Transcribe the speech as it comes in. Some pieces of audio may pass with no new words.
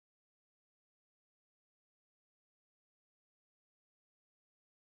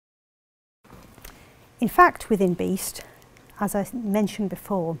In fact, within BEAST, as I mentioned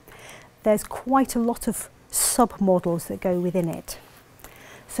before, there's quite a lot of sub-models that go within it.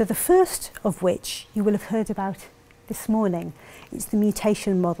 So the first of which you will have heard about this morning is the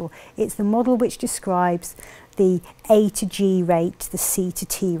mutation model. It's the model which describes the A to G rate, the C to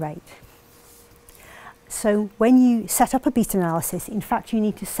T rate. So when you set up a BEAST analysis, in fact, you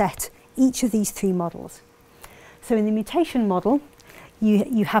need to set each of these three models. So in the mutation model,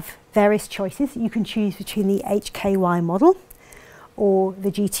 you have various choices. You can choose between the HKY model or the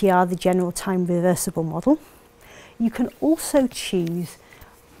GTR, the general time reversible model. You can also choose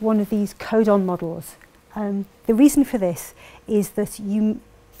one of these codon models. The reason for this is that you,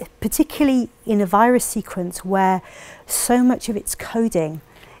 particularly in a virus sequence where so much of its coding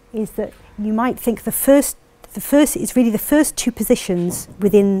is that you might think the first is really the first two positions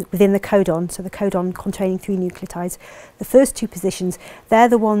within the codon, so the codon containing 3 nucleotides, the first two positions, they're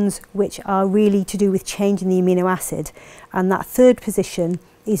the ones which are really to do with change in the amino acid, and that third position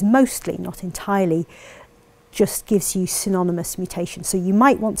is mostly, not entirely, just gives you synonymous mutation. So you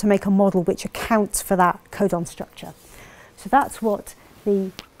might want to make a model which accounts for that codon structure. So that's what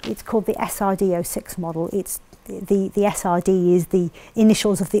it's called the SRD06 model. It's the SRD is the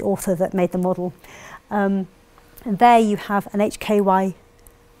initials of the author that made the model. And there you have an HKY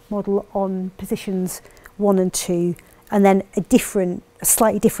model on positions 1 and 2, and then a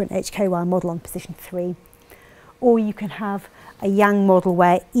slightly different HKY model on position 3. Or you can have a Yang model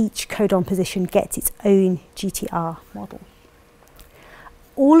where each codon position gets its own GTR model.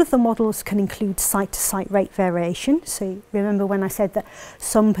 All of the models can include site-to-site rate variation. So remember when I said that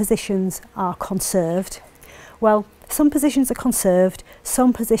some positions are conserved? Well, some positions are conserved,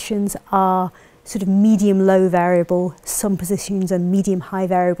 some positions are sort of medium-low variable, some positions are medium-high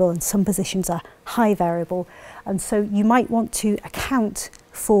variable, and some positions are high variable. And so you might want to account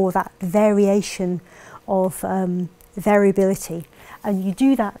for that variation of variability. And you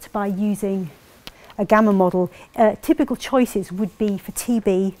do that by using a gamma model. Typical choices would be for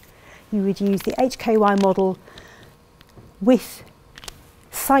TB, you would use the HKY model with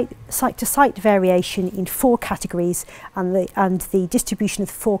site-to-site variation in 4 categories, and the distribution of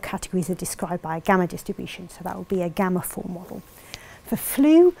the 4 categories are described by a gamma distribution, so that would be a gamma 4 model. For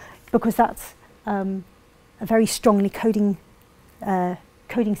flu, because that's a very strongly coding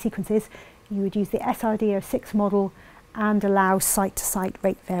sequences, you would use the SRD06 model and allow site-to-site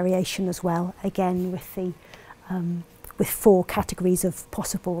rate variation as well, again with 4 categories of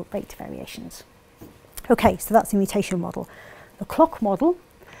possible rate variations. Okay, so that's the mutation model. The clock model.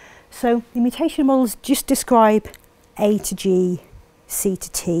 So the mutation models just describe A to G, C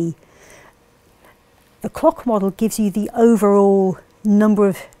to T. The clock model gives you the overall number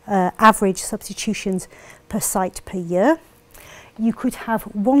of average substitutions per site per year. You could have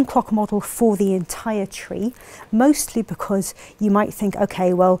one clock model for the entire tree, mostly because you might think,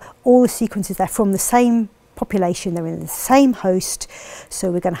 okay, well, all the sequences, they're from the same population, they're in the same host,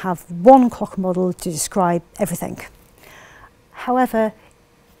 so we're going to have one clock model to describe everything. However,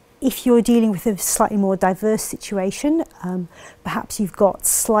 if you're dealing with a slightly more diverse situation, perhaps you've got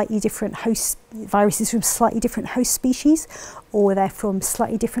slightly different host viruses from slightly different host species, or they're from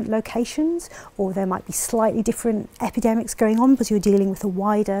slightly different locations, or there might be slightly different epidemics going on because you're dealing with a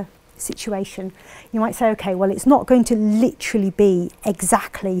wider situation. You might say, okay, well, it's not going to literally be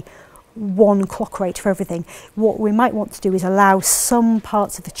exactly one clock rate for everything. What we might want to do is allow some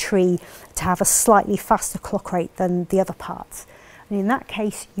parts of the tree to have a slightly faster clock rate than the other parts. And in that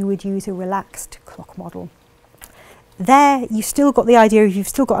case, you would use a relaxed clock model. There, you've still got the idea of you've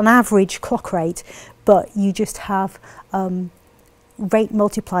still got an average clock rate, but you just have rate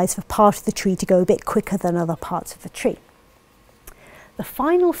multipliers for part of the tree to go a bit quicker than other parts of the tree. The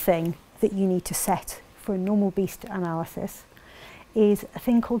final thing that you need to set for a normal BEAST analysis is a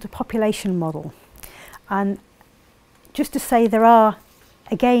thing called a population model. And just to say, there are,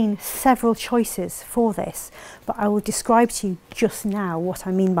 again, several choices for this, but I will describe to you just now what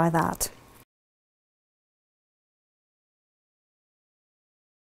I mean by that.